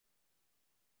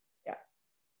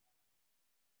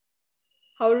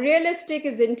How realistic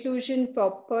is inclusion for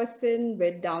a person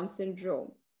with Down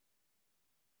syndrome?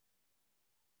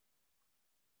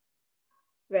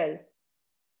 Well,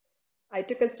 I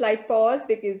took a slight pause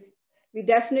because we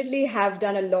definitely have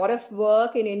done a lot of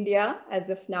work in India as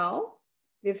of now.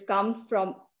 We've come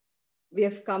from we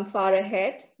have come far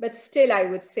ahead, but still I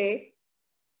would say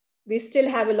we still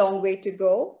have a long way to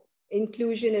go.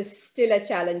 Inclusion is still a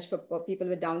challenge for people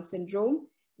with Down syndrome.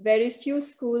 Very few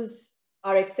schools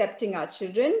are accepting our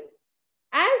children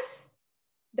as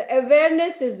the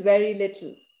awareness is very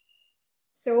little.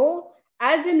 So,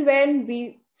 as and when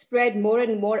we spread more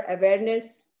and more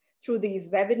awareness through these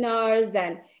webinars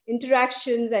and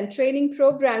interactions and training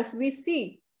programs, we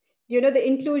see, the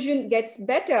inclusion gets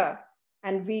better,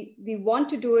 and we want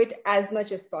to do it as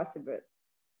much as possible.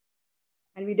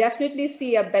 And we definitely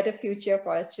see a better future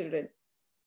for our children.